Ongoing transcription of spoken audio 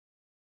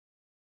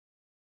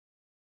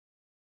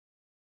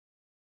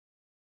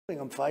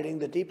I'm fighting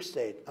the deep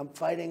state. I'm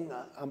fighting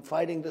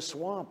the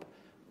swamp.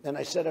 And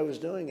I said I was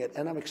doing it,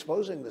 and I'm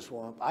exposing the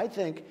swamp. I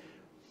think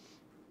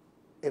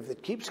if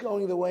it keeps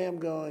going the way I'm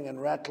going, and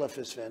Ratcliffe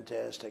is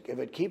fantastic, if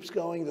it keeps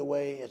going the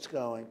way it's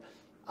going,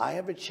 I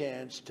have a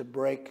chance to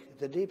break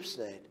the deep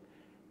state.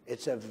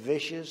 It's a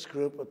vicious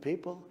group of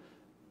people.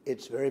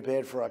 It's very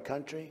bad for our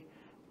country,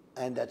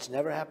 and that's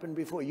never happened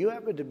before. You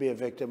happen to be a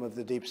victim of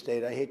the deep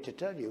state, I hate to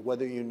tell you,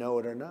 whether you know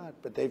it or not,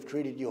 but they've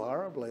treated you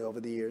horribly over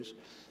the years,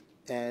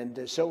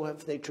 and so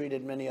have they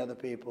treated many other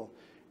people.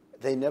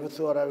 They never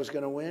thought I was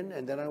going to win,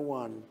 and then I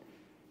won.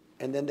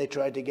 And then they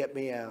tried to get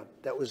me out.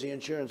 That was the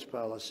insurance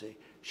policy.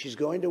 She's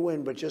going to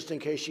win, but just in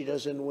case she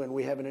doesn't win,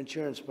 we have an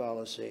insurance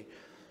policy.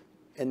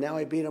 And now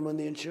I beat them on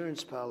the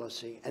insurance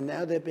policy. And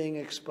now they're being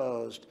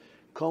exposed.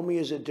 Comey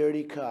is a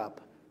dirty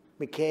cop.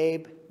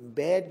 McCabe,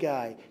 bad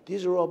guy.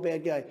 These are all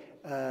bad guys.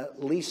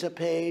 Lisa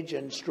Page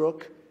and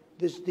Strzok,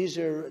 these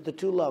are the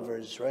two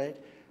lovers, right?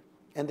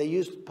 And they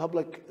used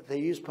public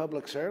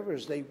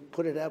servers. They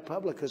put it out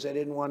public because they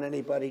didn't want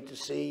anybody to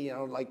see, you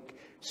know, like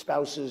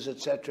spouses, et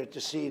cetera, to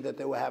see that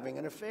they were having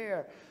an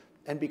affair.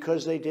 And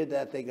because they did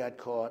that, they got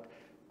caught.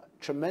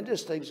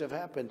 Tremendous things have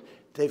happened.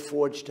 They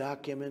forged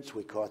documents.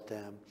 We caught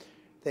them.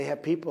 They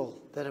have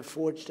people that have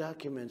forged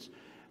documents.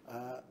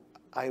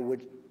 I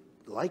would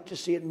like to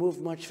see it move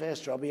much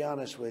faster, I'll be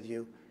honest with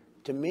you.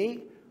 To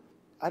me,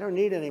 I don't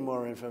need any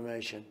more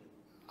information.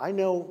 I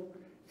know,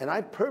 and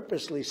I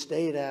purposely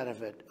stayed out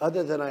of it.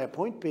 Other than I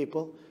appoint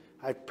people,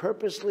 I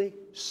purposely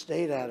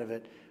stayed out of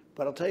it.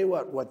 But I'll tell you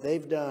what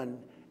they've done,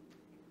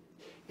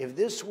 if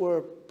this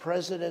were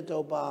President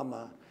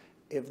Obama,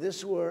 if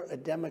this were a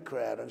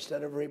Democrat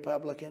instead of a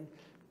Republican,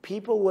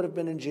 people would have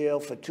been in jail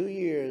for 2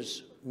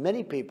 years.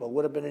 Many people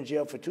would have been in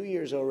jail for 2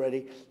 years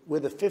already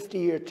with a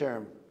 50-year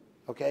term,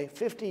 okay?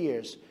 50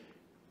 years.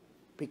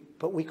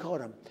 But we caught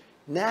them.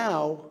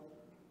 Now,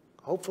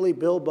 hopefully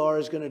Bill Barr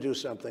is going to do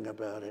something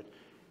about it.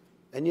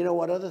 And you know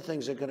what? Other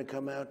things are going to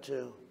come out,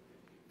 too.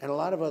 And a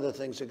lot of other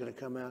things are going to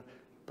come out.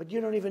 But you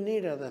don't even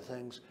need other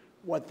things.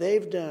 What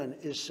they've done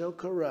is so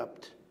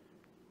corrupt.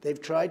 They've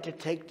tried to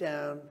take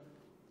down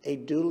a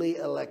duly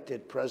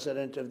elected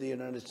president of the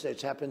United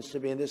States. Happens to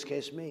be, in this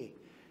case, me.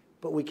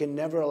 But we can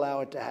never allow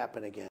it to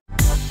happen again.